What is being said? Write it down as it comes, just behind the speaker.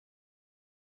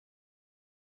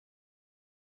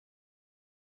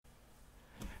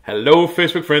Hello,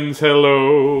 Facebook friends,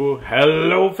 hello.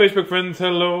 Hello, Facebook friends,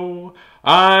 hello.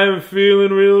 I'm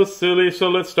feeling real silly, so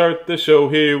let's start the show.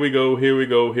 Here we go, here we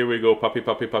go, here we go. Puppy,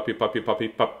 puppy, puppy, puppy, puppy,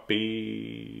 puppy.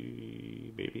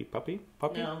 Baby, puppy,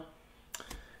 puppy? No.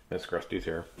 Miss Krusty's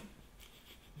here.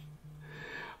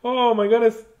 Oh my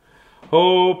goodness.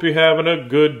 Hope you're having a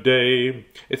good day.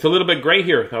 It's a little bit gray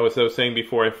here. I was saying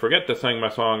before, I forget to sing my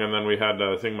song, and then we had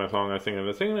to sing my song. I sing and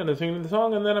I sing, and I sing the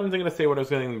song, and then I'm going to say what I was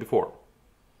singing before.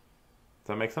 Does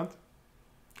that make sense?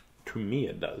 To me,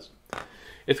 it does.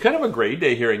 It's kind of a gray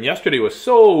day here, and yesterday was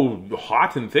so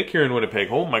hot and thick here in Winnipeg.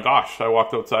 Oh my gosh, I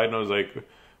walked outside and I was like,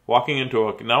 walking into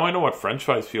a... Now I know what French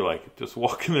fries feel like. Just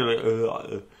walking there like...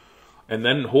 Ugh. And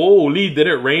then, holy, did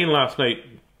it rain last night.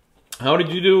 How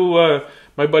did you do,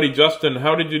 my buddy Justin?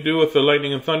 How did you do with the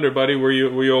lightning and thunder, buddy? Were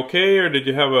you okay, or did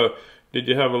you have a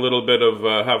little bit of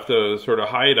have to sort of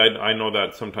hide? I know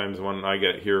that sometimes when I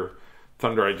get here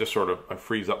thunder, I just sort of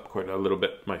freeze up quite a little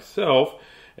bit myself.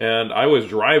 And I was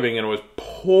driving, and it was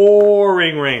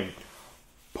pouring rain,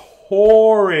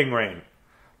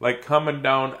 like coming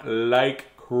down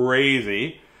like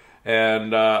crazy.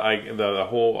 And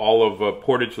all of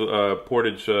Portage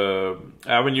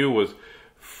Avenue was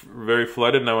very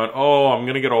flooded, and I went, oh, I'm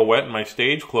gonna get all wet in my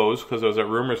stage clothes because I was at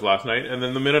Rumors last night. And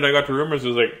then the minute I got to Rumors, it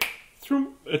was like,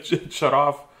 it shut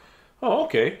off. Oh,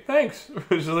 okay, thanks. It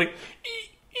was just like,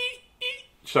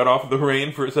 shut off the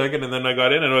rain for a second, and then I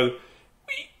got in, and it was,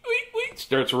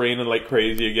 starts raining like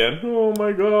crazy again. Oh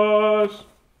my gosh.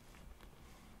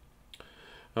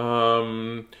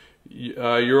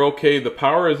 You're okay. The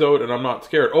power is out, and I'm not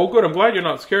scared. Oh, good. I'm glad you're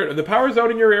not scared. The power's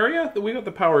out in your area? We got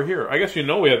the power here. I guess you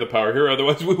know we have the power here.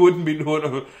 Otherwise, we wouldn't be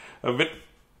doing a bit.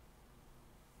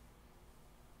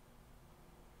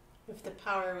 If the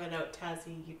power went out,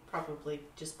 Tazzy, you'd probably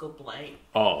just go blank.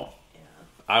 Oh. Yeah.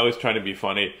 I was trying to be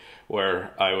funny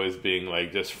where I was being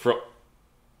like just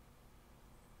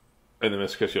and then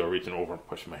Miss Chrissy will reaching over and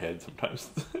pushing my head sometimes.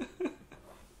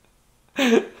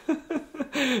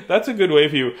 That's a good way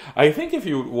if you... I think if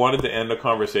you wanted to end a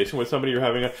conversation with somebody, you're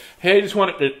having hey, I just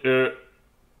want to...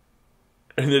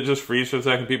 and then just freeze for a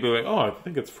second. People are like, oh, I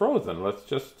think it's frozen. Let's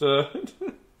just... and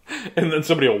then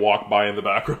somebody will walk by in the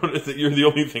background and you're the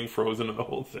only thing frozen in the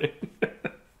whole thing.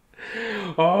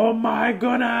 Oh my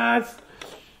goodness!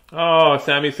 Oh,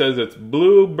 Sammy says it's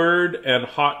bluebird and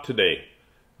hot today.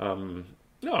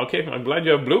 No, okay, I'm glad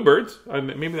you have bluebirds.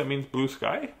 Maybe that means blue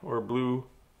sky or blue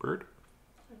bird.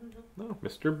 No,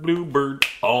 Mr. Bluebird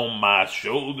on my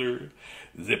shoulder.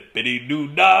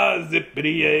 Zippity-doo-dah,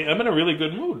 zippity-yay. I'm in a really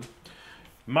good mood.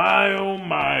 My, oh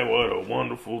my, what a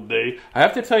wonderful day. I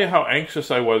have to tell you how anxious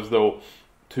I was, though,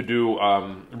 to do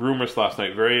Rumors last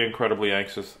night. Very incredibly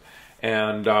anxious.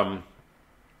 And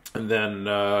then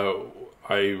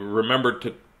I remembered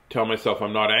to tell myself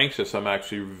I'm not anxious. I'm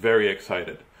actually very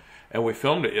excited. And we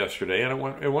filmed it yesterday, and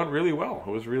it went really well. It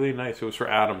was really nice. It was for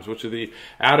ADAMS, which is the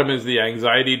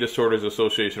Anxiety Disorders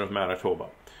Association of Manitoba.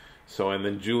 So, and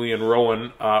then Julian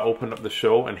Rowan opened up the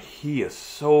show, and he is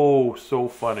so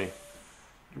funny,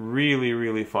 really,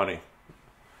 really funny,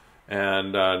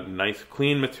 and nice,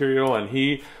 clean material. And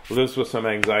he lives with some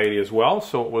anxiety as well,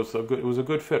 so it was a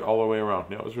good fit all the way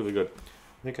around. Yeah, it was really good.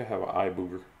 I think I have an eye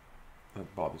booger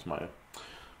that bothers Maya.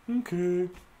 Okay.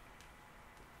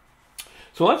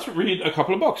 So let's read a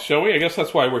couple of books, shall we? I guess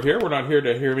that's why we're here. We're not here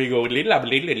to hear me go...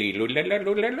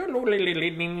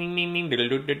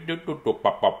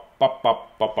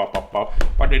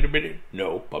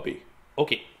 No, puppy.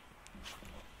 Okay.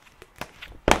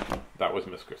 That was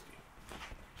Miss Christie.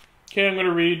 Okay, I'm going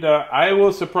to read I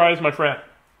Will Surprise My Friend.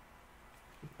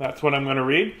 That's what I'm going to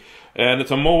read. And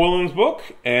it's a Mo Willems book.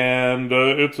 And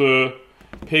it's a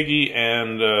Piggy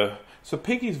and... So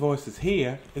Piggy's voice is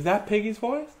here. Is that Piggy's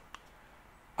voice?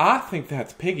 I think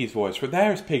that's Piggy's voice.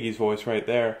 There's Piggy's voice right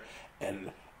there.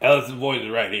 And Ellis's voice is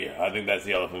right here. I think that's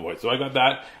the elephant voice. So I got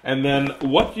that. And then,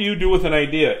 What Do You Do With an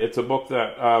Idea? It's a book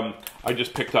that I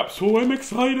just picked up. So I'm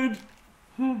excited.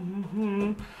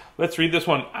 Let's read this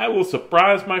one. I Will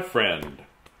Surprise My Friend.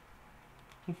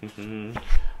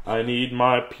 I need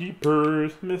my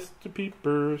peepers, Mr.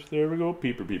 Peepers. There we go.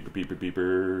 Peeper, peeper, peeper,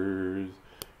 peepers.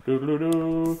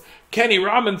 Doo-doo-doo. Kenny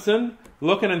Robinson,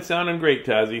 looking and sounding great,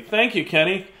 Tazzy. Thank you,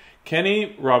 Kenny.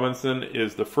 Kenny Robinson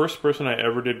is the first person I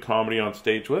ever did comedy on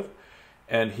stage with,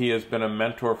 and he has been a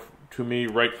mentor to me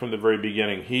right from the very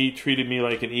beginning. He treated me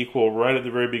like an equal right at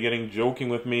the very beginning, joking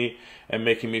with me and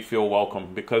making me feel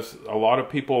welcome, because a lot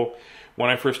of people, when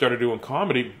I first started doing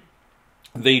comedy,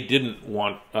 they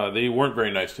weren't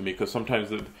very nice to me, because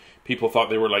sometimes the people thought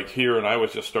they were like here and I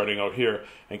was just starting out here.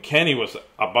 And Kenny was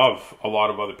above a lot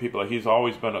of other people. He's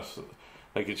always been a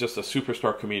Like, he's just a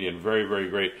superstar comedian, very, very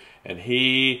great. And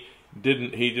he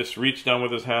just reached down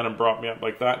with his hand and brought me up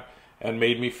like that and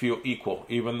made me feel equal,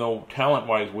 even though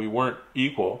talent-wise we weren't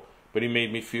equal. But he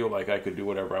made me feel like I could do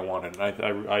whatever I wanted,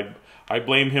 and I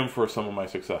blame him for some of my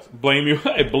success. Blame you?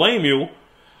 I blame you.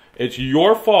 It's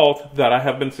your fault that I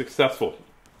have been successful.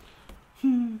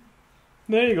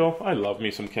 There you go. I love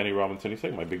me some Kenny Robinson. He's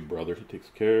like my big brother. He takes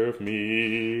care of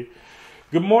me.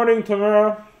 Good morning,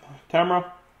 Tamara. Sorry,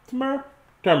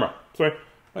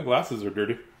 my glasses are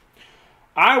dirty.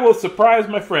 I will surprise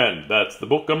my friend. That's the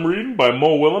book I'm reading by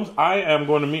Mo Willems. I am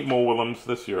going to meet Mo Willems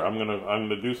this year. I'm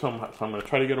gonna do some. So I'm gonna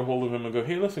try to get a hold of him and go,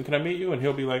 hey, listen, can I meet you? And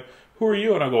he'll be like, who are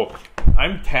you? And I go,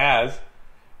 I'm Tazz.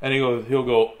 And he'll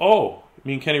go, oh, you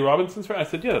mean Kenny Robinson's friend? I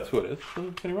said, yeah, that's who it is.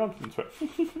 Kenny Robinson's friend.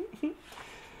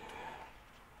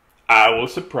 I will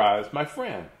surprise my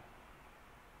friend.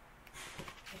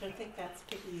 I don't think that's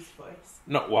Piggy's voice.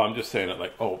 No, well, I'm just saying it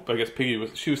like, oh, I guess Piggy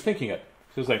was thinking it.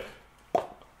 She was like,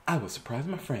 I will surprise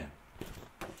my friend.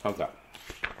 How's that?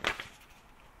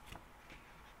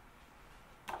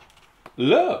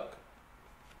 Look.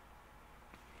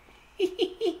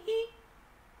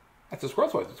 That's a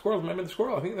squirrel's voice. The squirrel. Remember the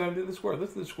squirrel? I think that did the squirrel. This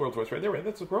is the squirrel's voice right there. Right?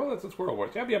 That's the squirrel. That's the squirrel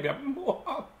voice. Yep.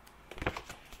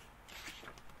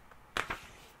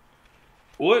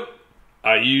 What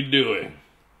are you doing?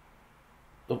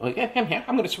 I'm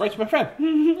going to surprise my friend.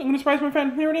 I'm going to surprise my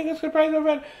friend. Here it is. Surprise my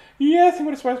friend. Yes, I'm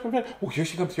going to surprise my friend. Oh, here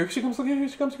she comes. Look, here she comes. She's walking.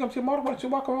 She comes. She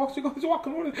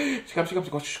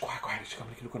goes. Shh, quiet. She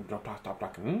comes. Stop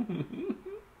talking.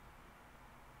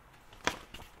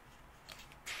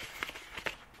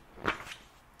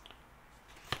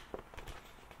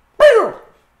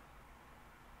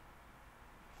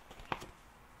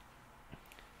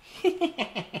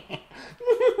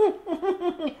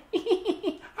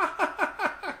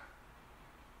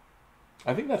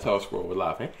 I think that's how a squirrel would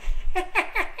laugh, eh?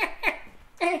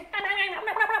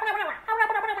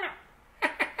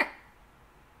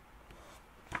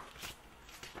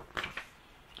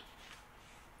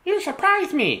 You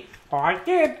surprised me. Oh, I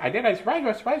did. I surprised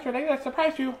you. I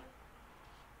surprised you.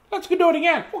 Let's go do it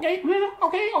again. Okay.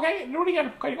 Okay. Do it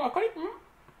again. Okay.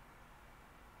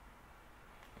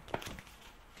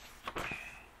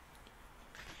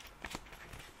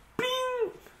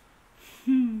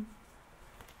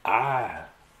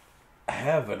 I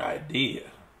have an idea.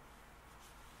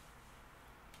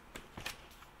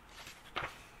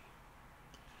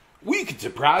 We could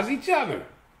surprise each other.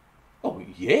 Oh,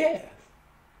 yes.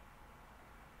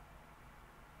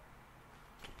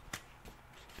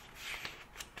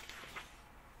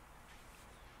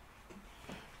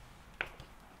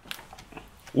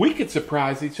 We could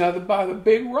surprise each other by the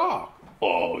big rock.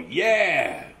 Oh,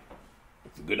 yeah.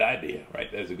 That's a good idea,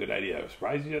 right? That's a good idea.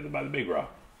 Surprise each other by the big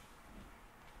rock.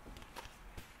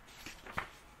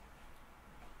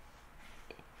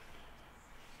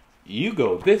 You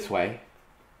go this way,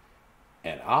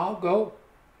 and I'll go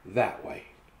that way.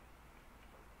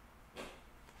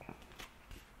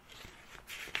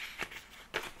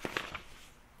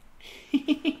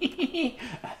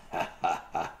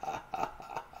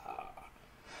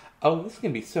 Oh, this is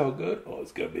going to be so good. Oh,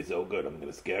 it's going to be so good. I'm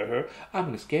going to scare her. I'm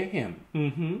going to scare him.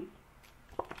 Mm-hmm.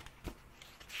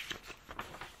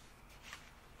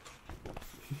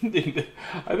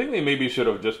 I think they maybe should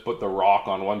have just put the rock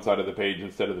on one side of the page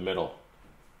instead of the middle.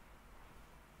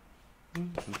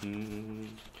 Mm-hmm.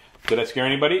 Did I scare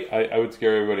anybody? I would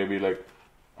scare everybody. I'd be like,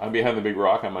 I'm behind the big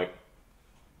rock. I'm like...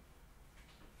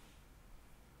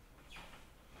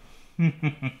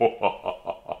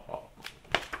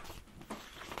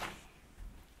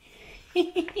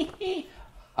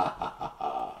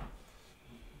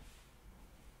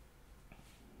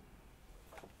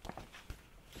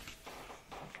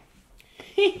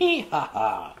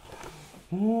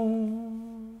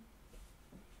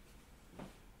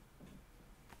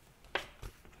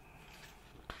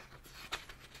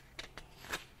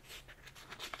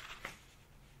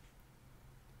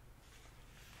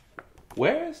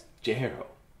 Where's Gerald?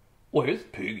 Where's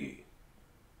Piggy?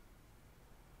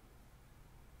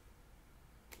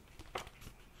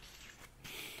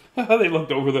 They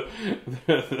looked over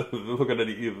looking at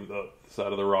the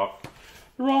side of the rock.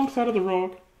 The wrong side of the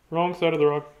rock. Wrong side of the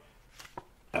rock.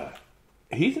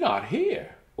 He's not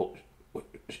here. Oh,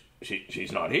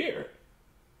 she's not here.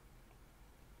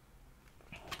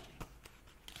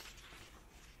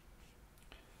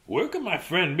 Where could my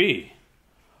friend be?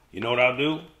 You know what I'll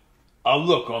do? I'll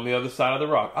look on the other side of the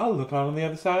rock. I'll look on the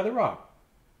other side of the rock.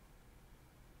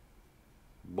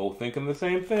 Both thinking the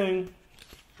same thing.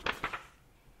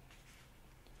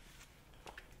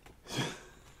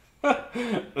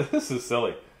 This is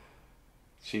silly.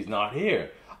 She's not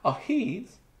here.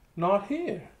 He's not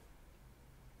here.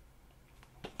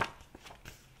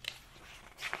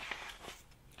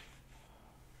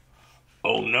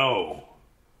 Oh no.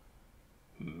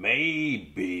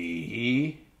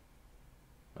 Maybe.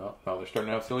 Oh, now they're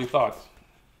starting to have silly thoughts.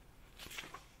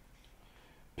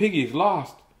 Piggy's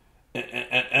lost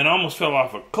and almost fell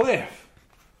off a cliff.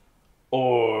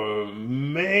 Or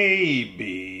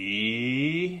maybe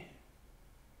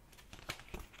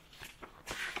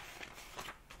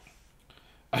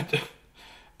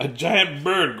a giant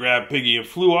bird grabbed Piggy and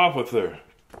flew off with her.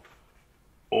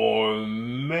 Or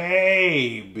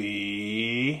maybe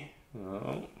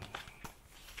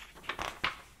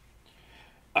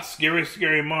a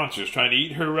scary monster is trying to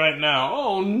eat her right now.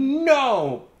 Oh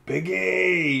no,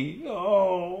 Piggy!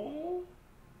 Oh.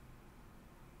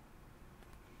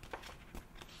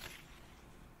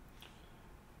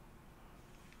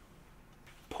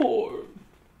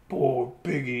 Poor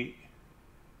Piggy.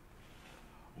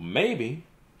 Maybe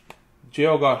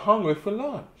Jill got hungry for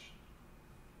lunch.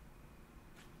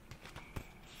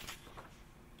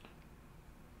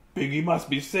 Piggy must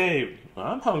be saved.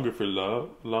 I'm hungry for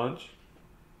lunch.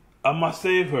 I must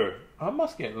save her. I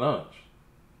must get lunch.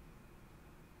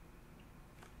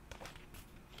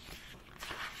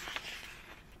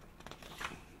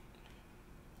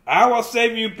 I will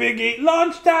save you, Piggy.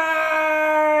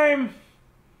 Lunchtime!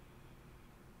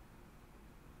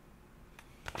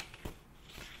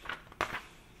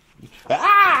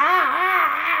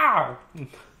 Ah!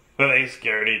 They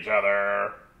scared each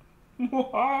other.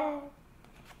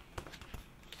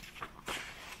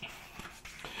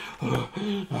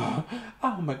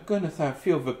 Oh my goodness, I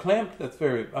feel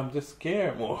verklempt. I'm just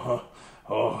scared. Oh.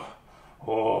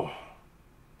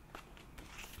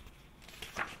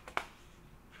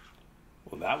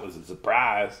 Well, that was a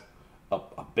surprise.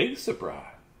 A big surprise.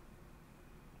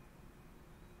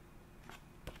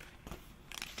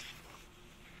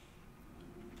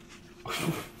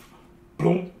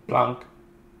 Bloom, blank.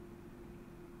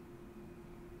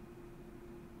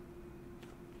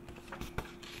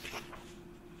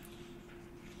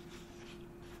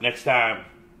 Next time,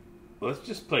 let's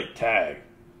just play tag.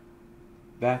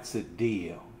 That's a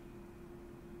deal.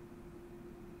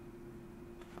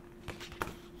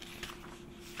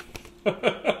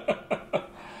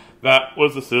 That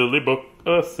was a silly book.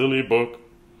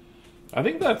 I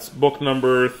think that's book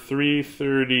number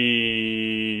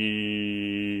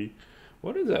 330.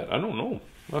 What is that? I don't know.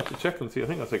 I'll have to check and see. I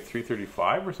think that's like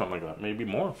 335 or something like that. Maybe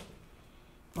more.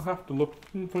 I'll have to look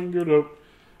and find it out.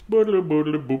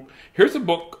 Here's a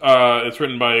book. It's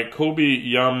written by Kobi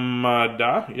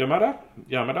Yamada,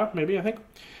 maybe, I think.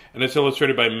 And it's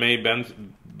illustrated by May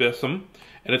Bessam.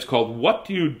 And it's called What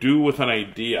Do You Do With an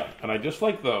Idea? And I just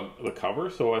like the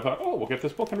cover, so I thought, oh, we'll get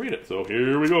this book and read it. So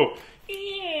here we go.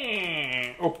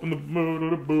 Open the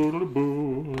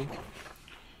book.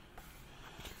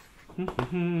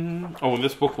 Oh, and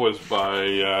this book was by,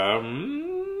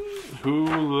 who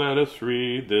let us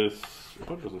read this?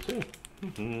 What does it say?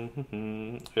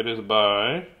 It is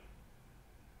by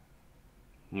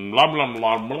blah, blah,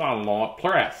 blah, blah, blah,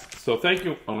 Press. So thank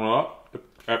you,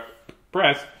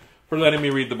 Press, for letting me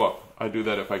read the book. I do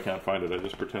that if I can't find it. I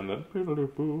just pretend that.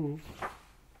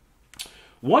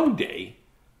 One day,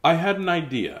 I had an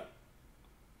idea.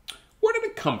 Where did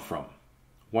it come from?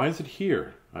 Why is it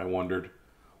here? I wondered.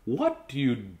 What do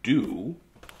you do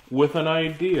with an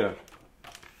idea?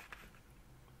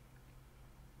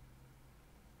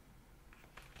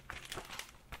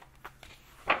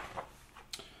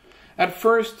 At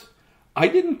first, I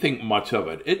didn't think much of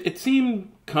it. It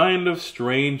seemed kind of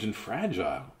strange and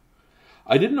fragile.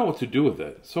 I didn't know what to do with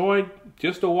it, so I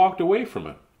just walked away from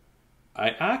it. I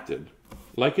acted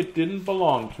like it didn't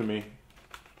belong to me.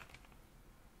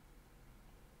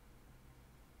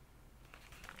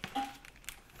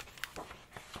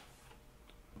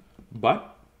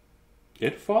 But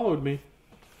it followed me.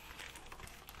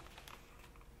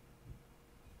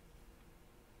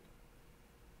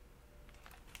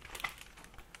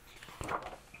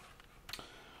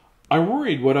 I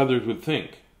worried what others would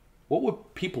think. What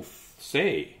would people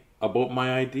say about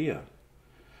my idea?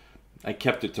 I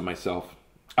kept it to myself.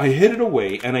 I hid it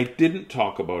away and I didn't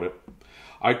talk about it.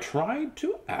 I tried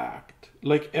to act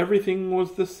like everything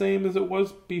was the same as it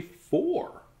was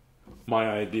before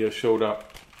my idea showed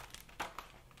up.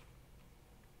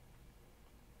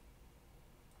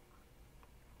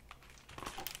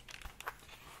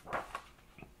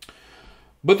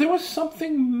 But there was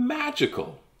something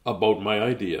magical about my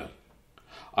idea.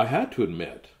 I had to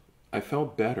admit, I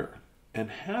felt better and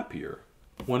happier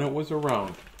when it was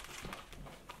around.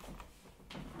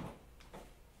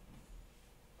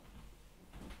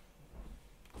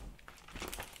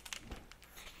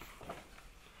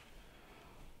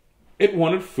 It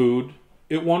wanted food.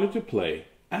 It wanted to play.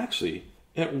 Actually,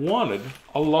 it wanted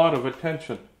a lot of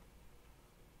attention.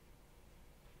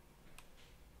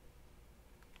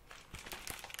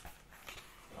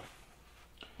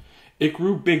 It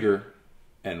grew bigger,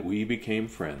 and we became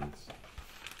friends.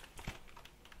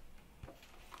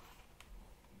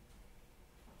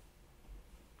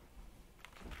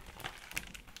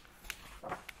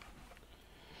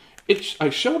 I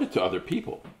showed it to other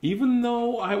people, even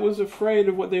though I was afraid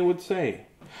of what they would say.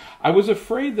 I was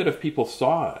afraid that if people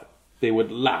saw it, they would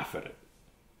laugh at it.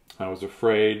 I was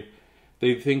afraid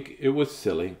they'd think it was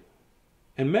silly.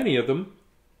 And many of them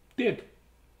did.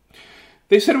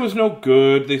 They said it was no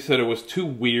good, they said it was too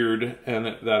weird, and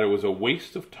that it was a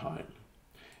waste of time.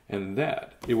 And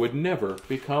that it would never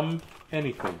become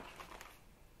anything.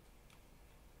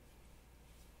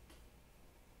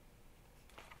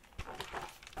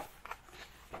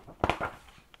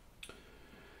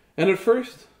 And at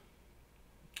first,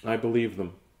 I believed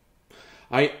them.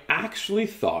 I actually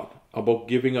thought about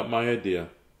giving up my idea.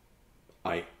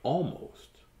 I almost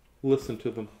listened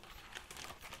to them.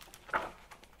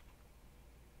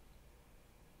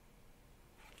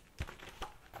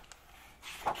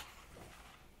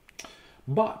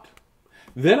 But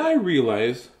then I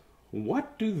realized,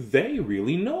 what do they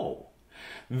really know?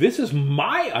 This is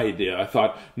my idea. I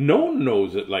thought, no one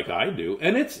knows it like I do.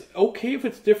 And it's okay if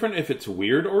it's different, if it's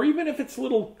weird, or even if it's a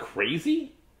little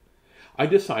crazy. I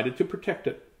decided to protect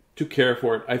it, to care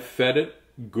for it. I fed it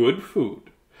good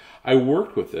food. I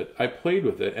worked with it. I played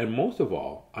with it. And most of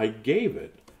all, I gave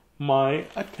it my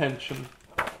attention.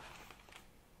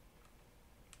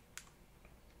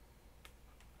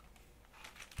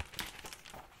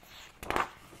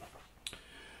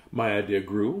 My idea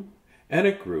grew, and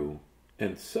it grew,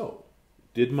 and so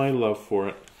did my love for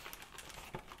it.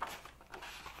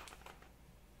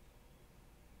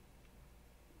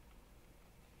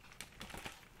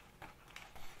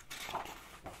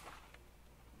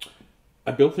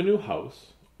 I built a new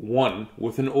house, one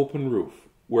with an open roof,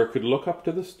 where it could look up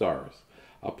to the stars,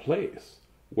 a place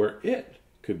where it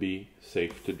could be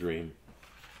safe to dream.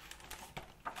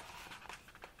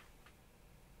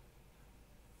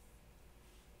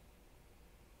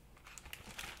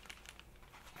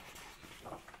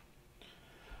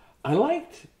 I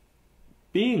liked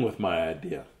being with my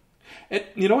idea.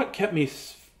 It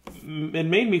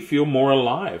made me feel more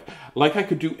alive, like I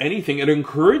could do anything. It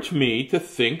encouraged me to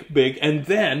think big and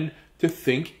then to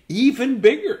think even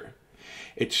bigger.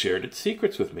 It shared its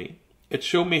secrets with me. It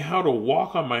showed me how to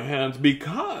walk on my hands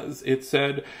because it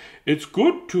said, it's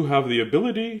good to have the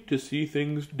ability to see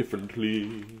things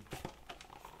differently.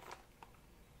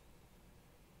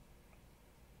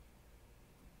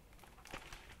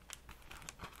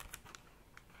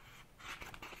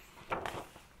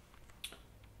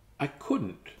 I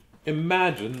couldn't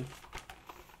imagine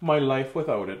my life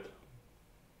without it.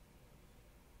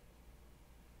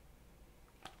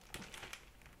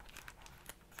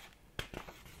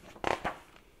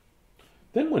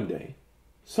 Then one day,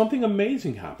 something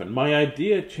amazing happened. My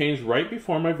idea changed right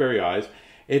before my very eyes.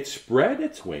 It spread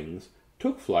its wings,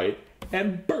 took flight,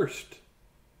 and burst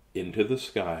into the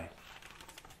sky.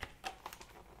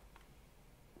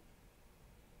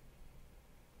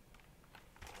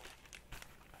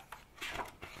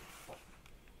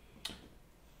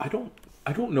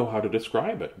 I don't know how to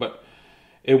describe it, but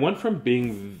it went from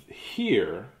being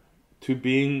here to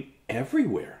being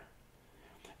everywhere.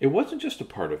 It wasn't just a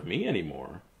part of me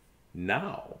anymore.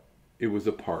 Now it was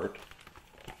a part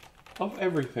of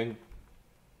everything.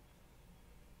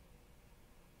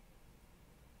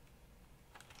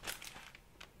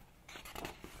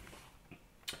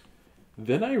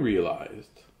 Then I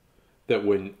realized that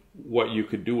what you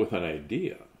could do with an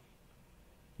idea,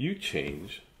 you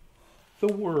change the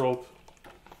world.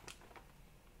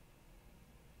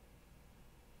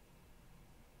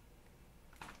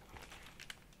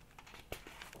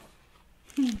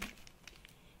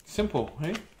 Simple,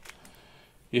 right?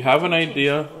 You have an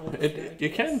idea. You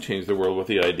can change the world with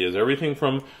the ideas. Everything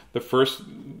from the first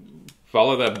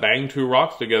fella that banged two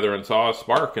rocks together and saw a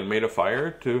spark and made a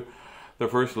fire, to the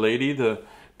first lady to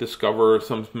discover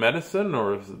some medicine,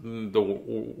 or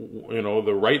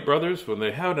the Wright brothers when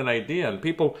they had an idea. And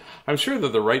people, I'm sure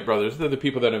that the Wright brothers, they're the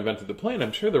people that invented the plane.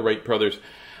 I'm sure the Wright brothers,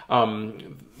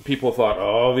 people thought,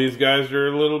 oh, these guys are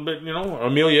a little bit,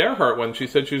 Amelia Earhart, when she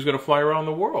said she was going to fly around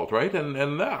the world, right? And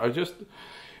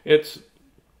it's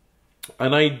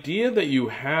an idea that you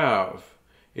have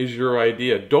is your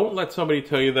idea. Don't let somebody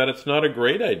tell you that it's not a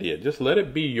great idea. Just let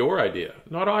it be your idea.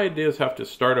 Not all ideas have to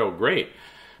start out great,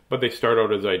 but they start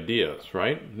out as ideas,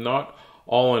 right? Not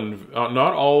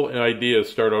not all ideas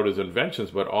start out as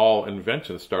inventions, but all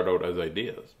inventions start out as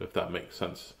ideas, if that makes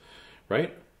sense,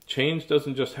 right? Change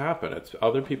doesn't just happen. It's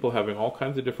other people having all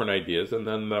kinds of different ideas, and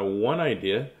then the one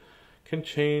idea can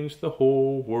change the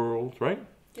whole world, right?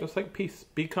 Yep. Just like peace.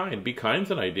 Be kind. Be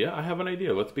kind's an idea. I have an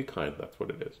idea. Let's be kind. That's what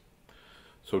it is.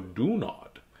 So do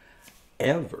not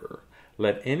ever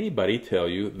let anybody tell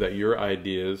you that your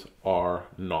ideas are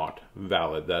not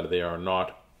valid, that they are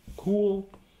not cool.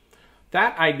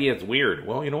 That idea is weird.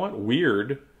 Well, you know what?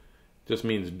 Weird just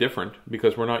means different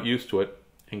because we're not used to it.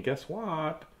 And guess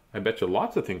what? I bet you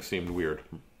lots of things seemed weird,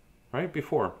 right?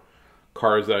 Before.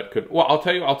 Cars that could... Well, I'll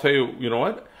tell you, you know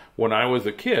what? When I was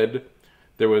a kid,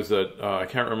 there was I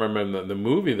can't remember the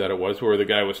movie that it was, where the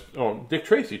guy was... Oh, Dick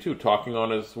Tracy, too, talking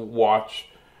on his watch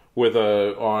with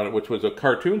which was a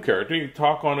cartoon character. He'd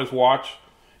talk on his watch,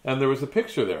 and there was a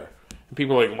picture there.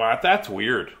 People are like, what? That's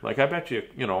weird. Like, I bet you,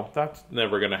 that's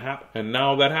never going to happen. And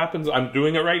now that happens, I'm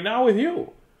doing it right now with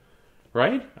you.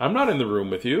 Right? I'm not in the room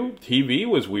with you. TV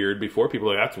was weird before.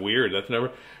 People are like, that's weird. That's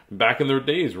never... Back in their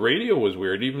days, radio was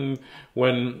weird. Even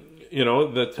when,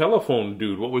 the telephone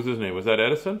dude, what was his name? Was that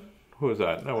Edison? Who was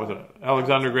that? That wasn't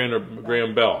Alexander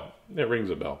Graham Bell. It rings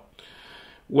a bell.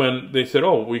 When they said,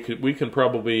 oh, we can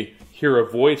probably hear a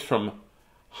voice from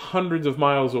hundreds of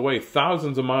miles away,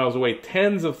 thousands of miles away,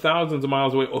 tens of thousands of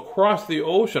miles away, across the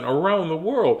ocean, around the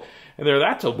world. And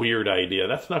that's a weird idea.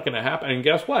 That's not going to happen. And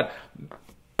guess what?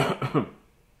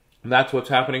 That's what's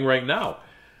happening right now.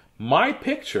 My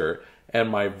picture and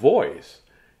my voice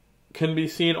can be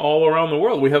seen all around the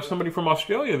world. We have somebody from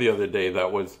Australia the other day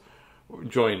that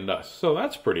joined us. So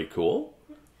that's pretty cool.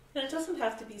 And it doesn't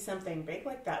have to be something big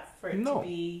like that for it to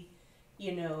be,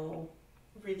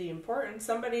 really important.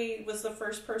 Somebody was the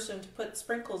first person to put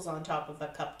sprinkles on top of a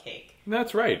cupcake.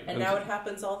 That's right. And now it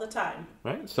happens all the time.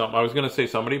 Right. I was going to say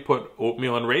somebody put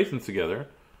oatmeal and raisins together,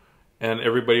 and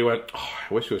everybody went, oh,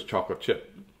 I wish it was chocolate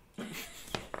chip.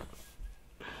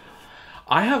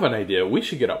 I have an idea. We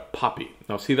should get a puppy.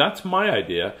 Now, see, that's my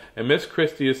idea. And Miss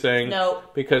Christie is saying, no,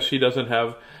 because she doesn't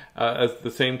have as the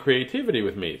same creativity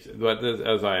with me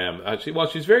as I am.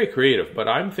 She's very creative, but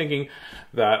I'm thinking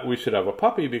that we should have a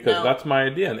puppy because that's my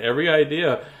idea. And every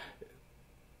idea...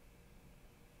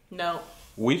 No.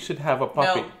 We should have a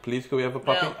puppy. No. Please, can we have a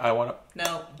puppy? No. I want a...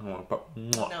 No. I want a puppy.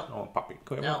 No. I want a puppy.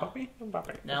 Can we have a puppy?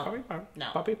 Puppy. No. Puppy?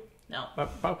 No. Puppy? No.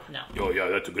 No. Oh, yeah,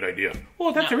 that's a good idea.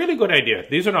 Oh, that's a really good idea.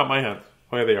 These are not my hands.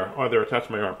 Oh, yeah, they are. Oh, they're attached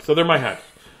to my arm. So they're my hands.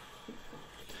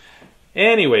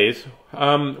 Anyways,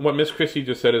 what Miss Christie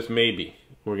just said is maybe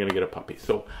we're going to get a puppy.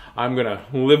 So I'm going to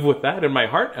live with that in my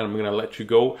heart, and I'm going to let you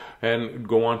go and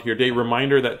go on to your day.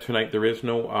 Reminder that tonight there is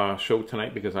no show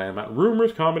tonight because I am at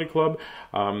Rumors Comedy Club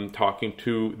talking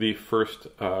to the first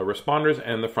responders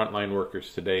and the frontline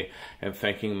workers today and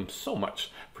thanking them so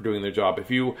much for doing their job. If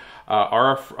you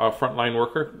are a frontline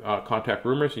worker, contact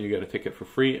Rumors and you get a ticket for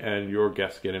free and your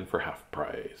guests get in for half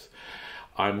price.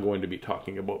 I'm going to be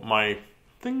talking about my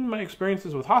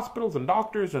experiences with hospitals and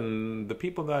doctors and the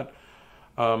people that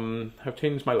have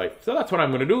changed my life. So that's what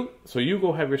I'm going to do. So you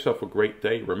go have yourself a great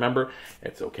day. Remember,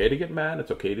 it's okay to get mad.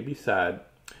 It's okay to be sad.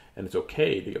 And it's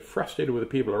okay to get frustrated with the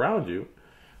people around you.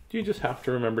 You just have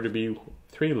to remember to be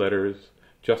 3 letters.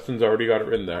 Justin's already got it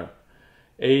written there.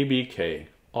 ABK.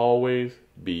 Always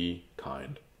be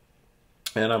kind.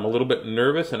 And I'm a little bit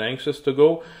nervous and anxious to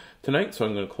go tonight, so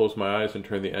I'm going to close my eyes and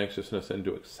turn the anxiousness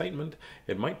into excitement.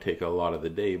 It might take a lot of the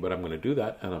day, but I'm going to do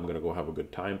that, and I'm going to go have a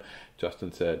good time.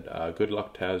 Justin said, good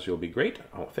luck, Taz. You'll be great.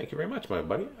 Oh, thank you very much, my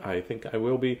buddy. I think I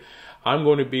will be. I'm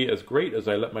going to be as great as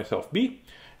I let myself be,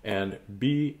 and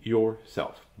be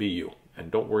yourself. Be you.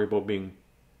 And don't worry about being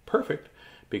perfect,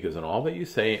 because in all that you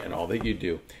say and all that you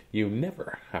do, you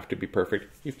never have to be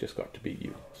perfect. You've just got to be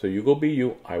you. So you go be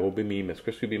you. I will be me. Miss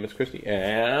Christie will be Miss Christie.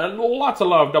 And lots of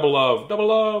love. Double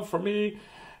love for me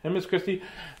and Miss Christie.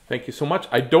 Thank you so much.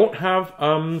 I don't have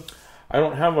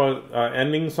a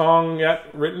ending song yet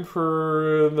written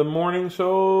for the morning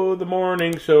show. The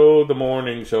morning show. The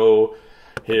morning show.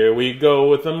 Here we go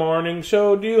with the morning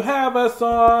show. Do you have a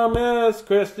song, Miss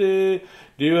Christie?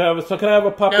 Do you have a song? Can I have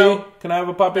a puppy? No. Can I have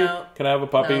a puppy? No. Can I have a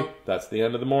puppy? No. That's the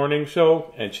end of the morning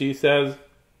show. And she says...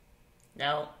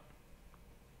 No.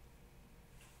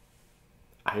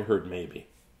 I heard maybe.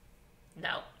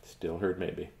 No. Still heard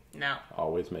maybe. No.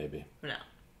 Always maybe. No.